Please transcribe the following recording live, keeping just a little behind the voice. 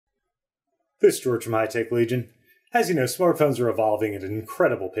This is George from High Tech Legion. As you know, smartphones are evolving at an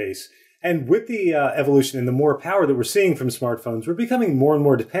incredible pace. And with the evolution and the more power that we're seeing from smartphones, we're becoming more and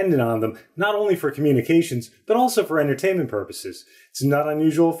more dependent on them, not only for communications, but also for entertainment purposes. It's not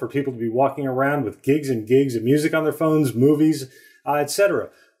unusual for people to be walking around with gigs and gigs of music on their phones, movies,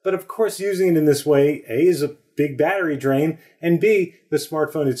 etc. But of course, using it in this way, A, is a big battery drain, and B, the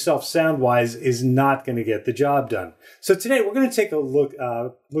smartphone itself, sound-wise, is not going to get the job done. So today we're going to take a look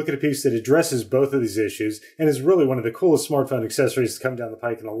at a piece that addresses both of these issues and is really one of the coolest smartphone accessories to come down the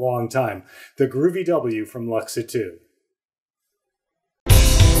pike in a long time, the GroovyW from Luxa2.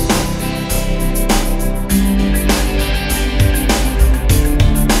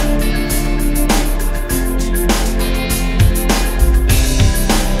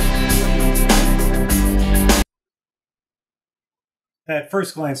 At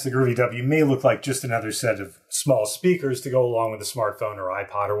first glance, the GroovyW may look like just another set of small speakers to go along with a smartphone or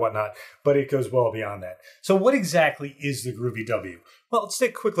iPod or whatnot, but it goes well beyond that. So what exactly is the GroovyW? Well, let's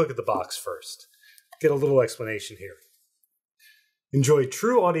take a quick look at the box first. Get a little explanation here. Enjoy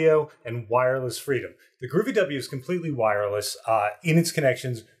true audio and wireless freedom. The GroovyW is completely wireless in its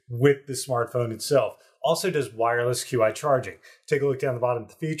connections with the smartphone itself. Also does wireless QI charging. Take a look down the bottom of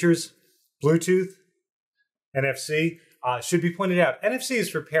the features. Bluetooth, NFC. Should be pointed out, NFC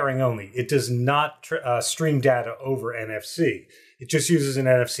is for pairing only. It does not stream data over NFC. It just uses an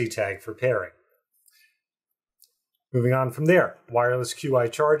NFC tag for pairing. Moving on from there, wireless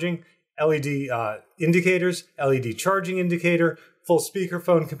QI charging, LED indicators, LED charging indicator, full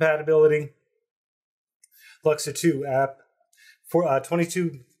speakerphone compatibility, Luxa2 app, for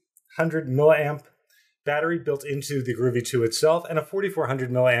 2200 milliamp battery built into the GroovyW itself, and a 4400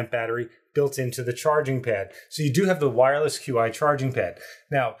 milliamp battery built into the charging pad. So you do have the wireless QI charging pad.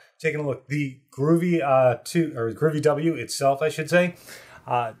 Now, taking a look, the GroovyW itself, I should say,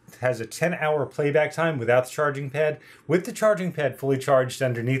 has a 10-hour playback time without the charging pad. With the charging pad fully charged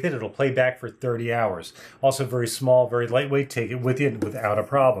underneath it, it'll play back for 30 hours. Also very small, very lightweight. Take it with you without a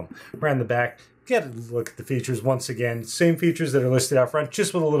problem. Around the back, get a look at the features once again. Same features that are listed out front,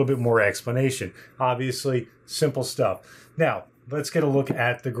 just with a little bit more explanation. Obviously, simple stuff. Now, let's get a look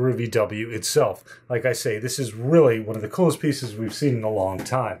at the GroovyW itself. Like I say, this is really one of the coolest pieces we've seen in a long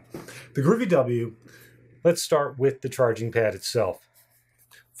time. The GroovyW, let's start with the charging pad itself.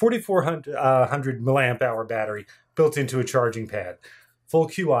 4400 milliamp hour battery built into a charging pad. Full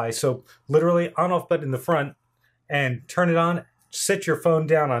QI, so literally on-off button in the front, and turn it on, set your phone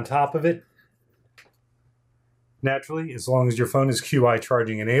down on top of it. Naturally, as long as your phone is QI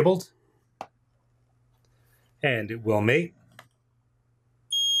charging enabled, and it will mate.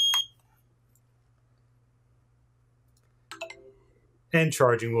 And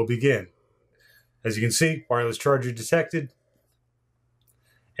charging will begin. As you can see, wireless charger detected,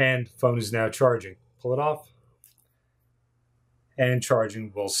 and phone is now charging. Pull it off, and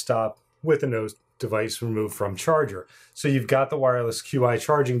charging will stop with a device removed from charger. So you've got the wireless QI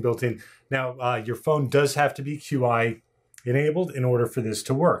charging built in. Now, your phone does have to be QI enabled in order for this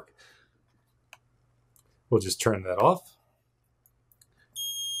to work. We'll just turn that off.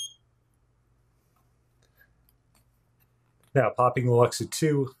 Now, popping the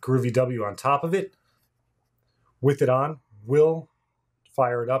Luxa2 GroovyW on top of it, with it on, will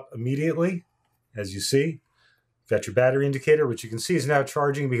fire it up immediately, as you see. Got your battery indicator, which you can see is now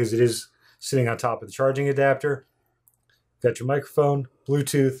charging because it is sitting on top of the charging adapter. Got your microphone,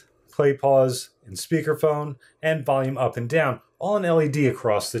 Bluetooth, play, pause, and speakerphone, and volume up and down, all in LED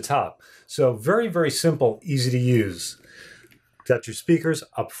across the top. So very, very simple, easy to use. Got your speakers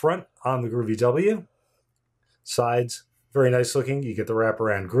up front on the GroovyW. Sides, very nice looking. You get the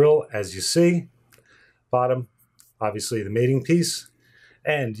wraparound grill, as you see. Bottom, obviously the mating piece.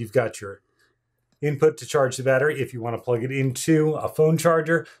 And you've got your input to charge the battery if you want to plug it into a phone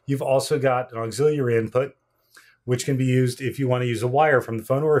charger. You've also got an auxiliary input, which can be used if you want to use a wire from the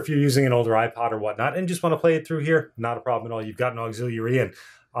phone, or if you're using an older iPod or whatnot and just want to play it through here, not a problem at all. You've got an auxiliary in.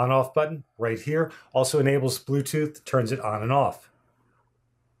 On-off button right here. Also enables Bluetooth, turns it on and off.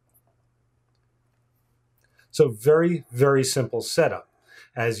 So very, very simple setup,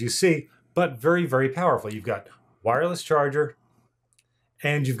 as you see, but very, very powerful. You've got wireless charger,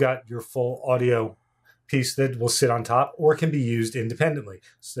 and you've got your full audio piece that will sit on top or can be used independently.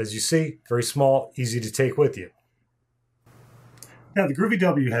 So as you see, very small, easy to take with you. Now, the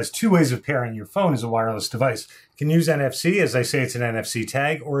GroovyW has two ways of pairing your phone as a wireless device. It can use NFC, as I say, it's an NFC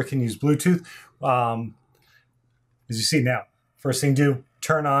tag, or it can use Bluetooth. As you see now, first thing to do,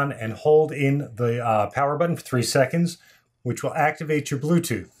 turn on and hold in the power button for 3 seconds, which will activate your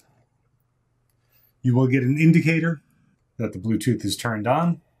Bluetooth. You will get an indicator that the Bluetooth is turned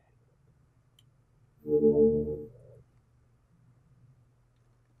on.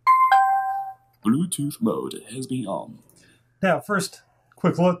 Bluetooth mode has been on. Now, first,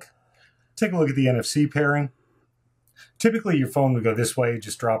 quick look. Take a look at the NFC pairing. Typically, your phone would go this way,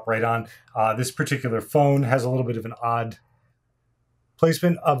 just drop right on. This particular phone has a little bit of an odd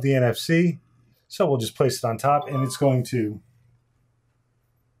placement of the NFC. So we'll just place it on top, and it's going to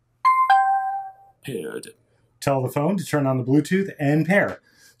Paired. tell the phone to turn on the Bluetooth and pair.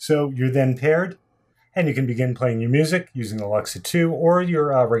 So you're then paired, and you can begin playing your music using the Luxa2 or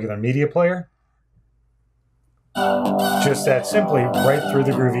your regular media player. Just that simply, right through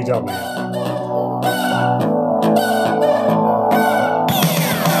the GroovyW.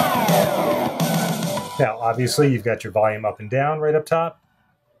 Now, obviously, you've got your volume up and down right up top.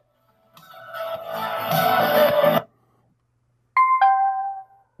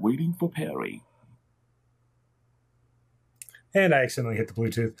 Waiting for pairing. And I accidentally hit the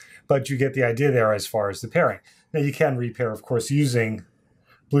Bluetooth, but you get the idea there as far as the pairing. Now, you can repair, of course, using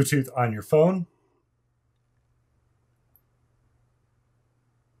Bluetooth on your phone.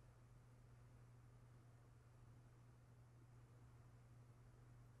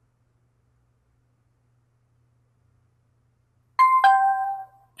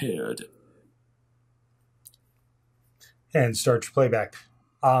 Paired. And start your playback.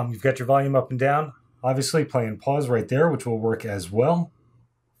 You've got your volume up and down. Obviously, play and pause right there, which will work as well.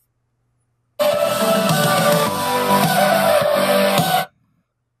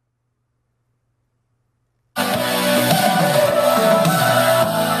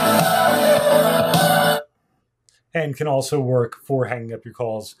 And can also work for hanging up your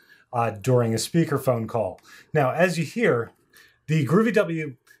calls during a speakerphone call. Now, as you hear, the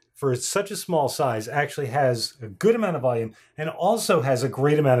GroovyW, for such a small size, actually has a good amount of volume and also has a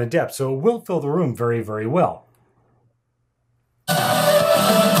great amount of depth, so it will fill the room very, very well. And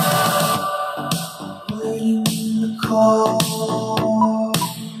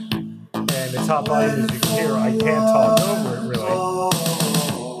the top volume, as you can hear, I can't talk over it really.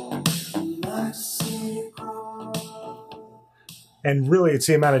 And really, it's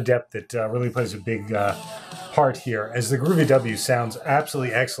the amount of depth that really plays a big part here, as the GroovyW sounds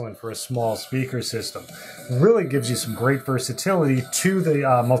absolutely excellent for a small speaker system. Really gives you some great versatility to the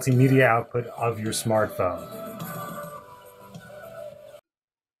multimedia output of your smartphone.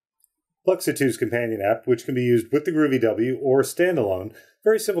 Luxa2's companion app, which can be used with the GroovyW or standalone,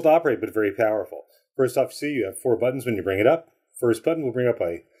 very simple to operate but very powerful. First off, you see you have 4 buttons when you bring it up. First button will bring up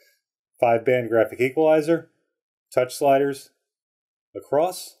a 5-band graphic equalizer, touch sliders,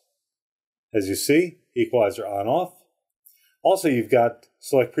 across, as you see, equalizer on off. Also, you've got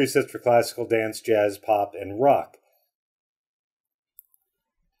select presets for classical, dance, jazz, pop, and rock.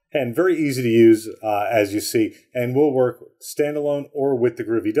 And very easy to use, as you see, and will work standalone or with the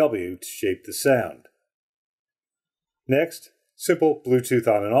GroovyW to shape the sound. Next, simple Bluetooth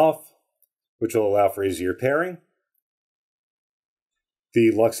on and off, which will allow for easier pairing.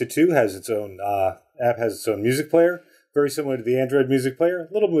 The Luxa2 has its own app, has its own music player, very similar to the Android music player,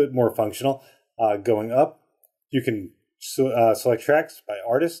 a little bit more functional. Going up, you can select tracks by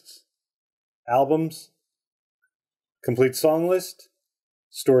artists, albums, complete song list,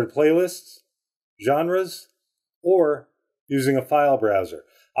 stored playlists, genres, or using a file browser.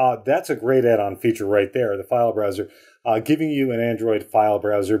 That's a great add-on feature right there, the file browser, giving you an Android file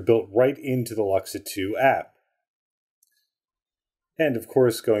browser built right into the Luxa2 app. And of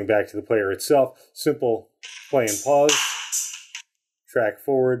course, going back to the player itself, simple play and pause, track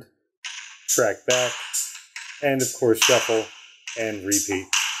forward, track back, and of course shuffle and repeat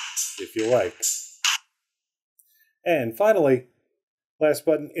if you like. And finally, last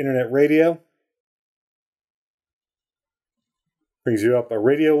button, internet radio. Brings you up a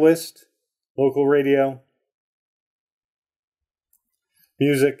radio list, local radio,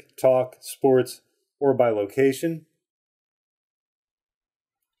 music, talk, sports, or by location.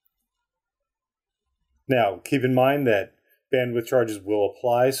 Now, keep in mind that bandwidth charges will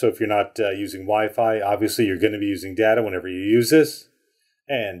apply, so if you're not using Wi-Fi, obviously you're going to be using data whenever you use this.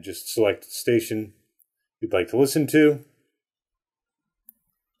 And just select the station you'd like to listen to.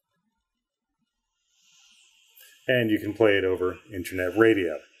 And you can play it over internet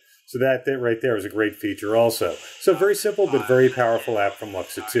radio. So that right there is a great feature also. So very simple but very powerful app from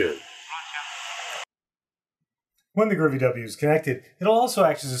Luxa2. When the GroovyW is connected, it'll also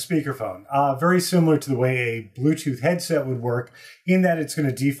act as a speakerphone, very similar to the way a Bluetooth headset would work, in that it's going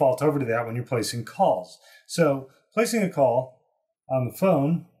to default over to that when you're placing calls. So placing a call on the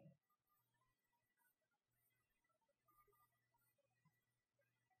phone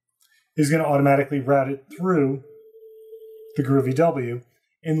is going to automatically route it through the GroovyW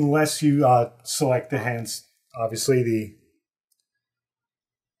unless you select the hands, obviously the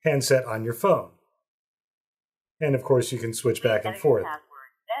handset on your phone. And of course, you can switch back and forth.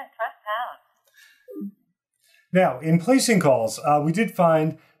 Now, in placing calls, we did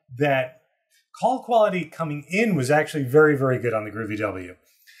find that call quality coming in was actually very, very good on the GroovyW.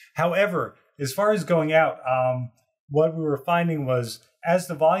 However, as far as going out, what we were finding was as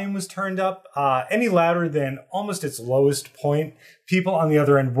the volume was turned up, any louder than almost its lowest point, people on the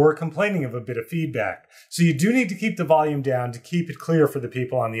other end were complaining of a bit of feedback. So you do need to keep the volume down to keep it clear for the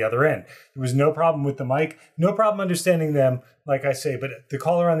people on the other end. There was no problem with the mic, no problem understanding them, like I say, but the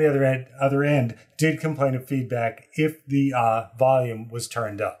caller on the other end did complain of feedback if the volume was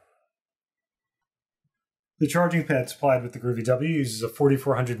turned up. The charging pad supplied with the GroovyW uses a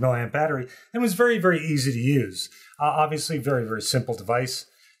 4400 milliamp battery and was very, very easy to use. Obviously, very, very simple device.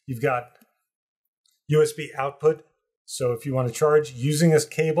 You've got USB output, so if you want to charge using this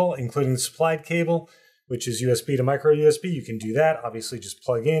cable, including the supplied cable, which is USB to micro USB, you can do that. Obviously, just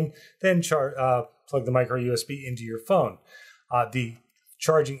plug in, then plug the micro USB into your phone. The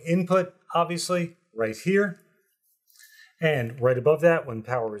charging input, obviously, right here. And right above that, when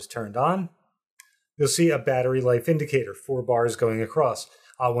power is turned on, you'll see a battery life indicator, 4 bars going across.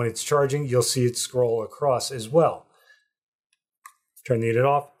 When it's charging, you'll see it scroll across as well. Turn the unit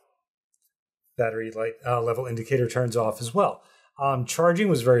off. Battery light level indicator turns off as well. Charging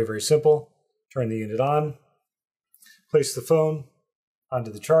was very, very simple. Turn the unit on. Place the phone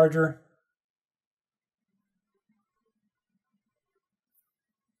onto the charger.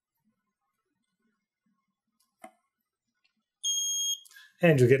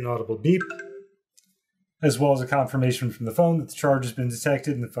 And you'll get an audible beep, as well as a confirmation from the phone that the charge has been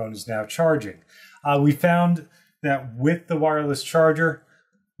detected and the phone is now charging. We found that with the wireless charger,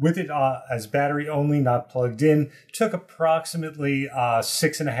 with it as battery only, not plugged in, it took approximately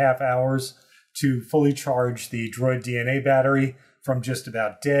 6.5 hours to fully charge the Droid DNA battery from just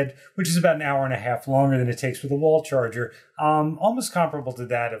about dead, which is about 1.5 hours longer than it takes with a wall charger, almost comparable to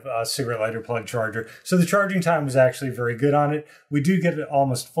that of a cigarette lighter plug charger. So the charging time was actually very good on it. We do get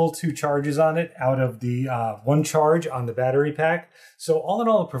almost full 2 charges on it out of the 1 charge on the battery pack. So all in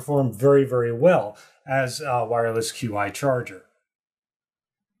all, it performed very, very well as a wireless QI charger.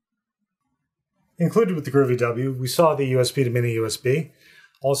 Included with the GroovyW, we saw the USB to mini USB.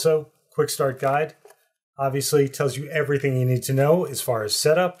 Also, quick start guide. Obviously, tells you everything you need to know as far as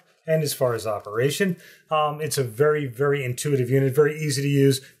setup and as far as operation. It's a very, very intuitive unit, very easy to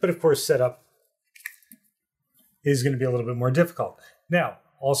use, but of course, setup is going to be a little bit more difficult. Now,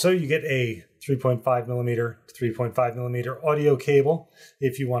 also, you get a 3.5 millimeter to 3.5 millimeter audio cable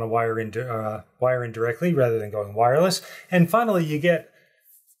if you want to wire in directly rather than going wireless. And finally, you get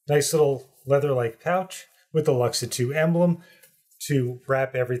a nice little leather-like pouch with the Luxa2 emblem to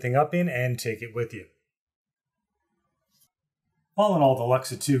wrap everything up in and take it with you. All in all, the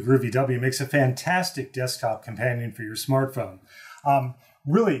Luxa2 GroovyW makes a fantastic desktop companion for your smartphone.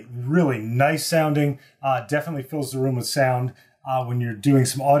 Really, really nice sounding, definitely fills the room with sound when you're doing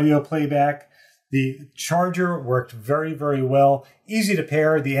some audio playback. The charger worked very, very well. Easy to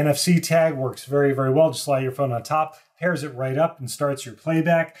pair. The NFC tag works very, very well. Just slide your phone on top, pairs it right up and starts your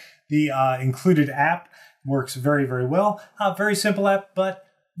playback. The included app works very, very well. Very simple app, but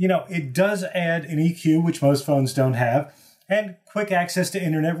you know, it does add an EQ, which most phones don't have, and quick access to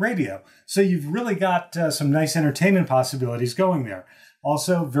internet radio. So you've really got some nice entertainment possibilities going there.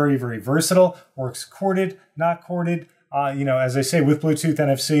 Also, very, very versatile. Works corded, not corded. You know, as I say, with Bluetooth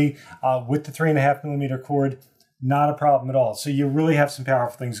NFC, with the 3.5 millimeter cord, not a problem at all. So you really have some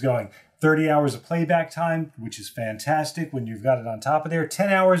powerful things going. 30 hours of playback time, which is fantastic when you've got it on top of there. 10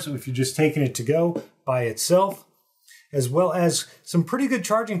 hours if you're just taking it to go by itself, as well as some pretty good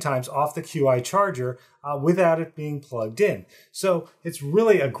charging times off the QI charger without it being plugged in. So it's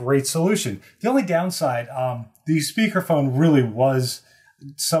really a great solution. The only downside, the speakerphone really was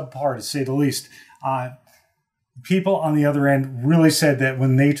subpar, to say the least. People on the other end really said that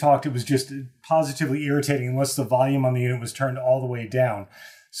when they talked, it was just positively irritating unless the volume on the unit was turned all the way down.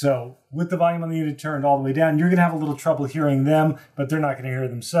 So with the volume on the unit turned all the way down, you're going to have a little trouble hearing them, but they're not going to hear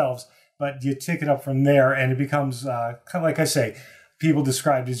themselves. But you take it up from there, and it becomes, kind of like I say, people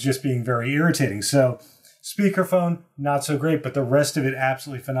described as just being very irritating. So speakerphone, not so great, but the rest of it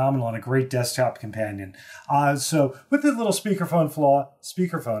absolutely phenomenal and a great desktop companion. So with the little speakerphone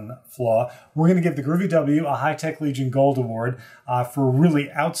flaw, we're going to give the GroovyW a High-Tech Legion Gold Award for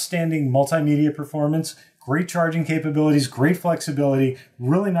really outstanding multimedia performance, great charging capabilities, great flexibility,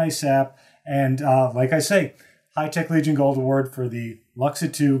 really nice app, and like I say, High-Tech Legion Gold Award for the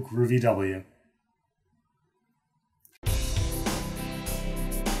Luxa2 GroovyW.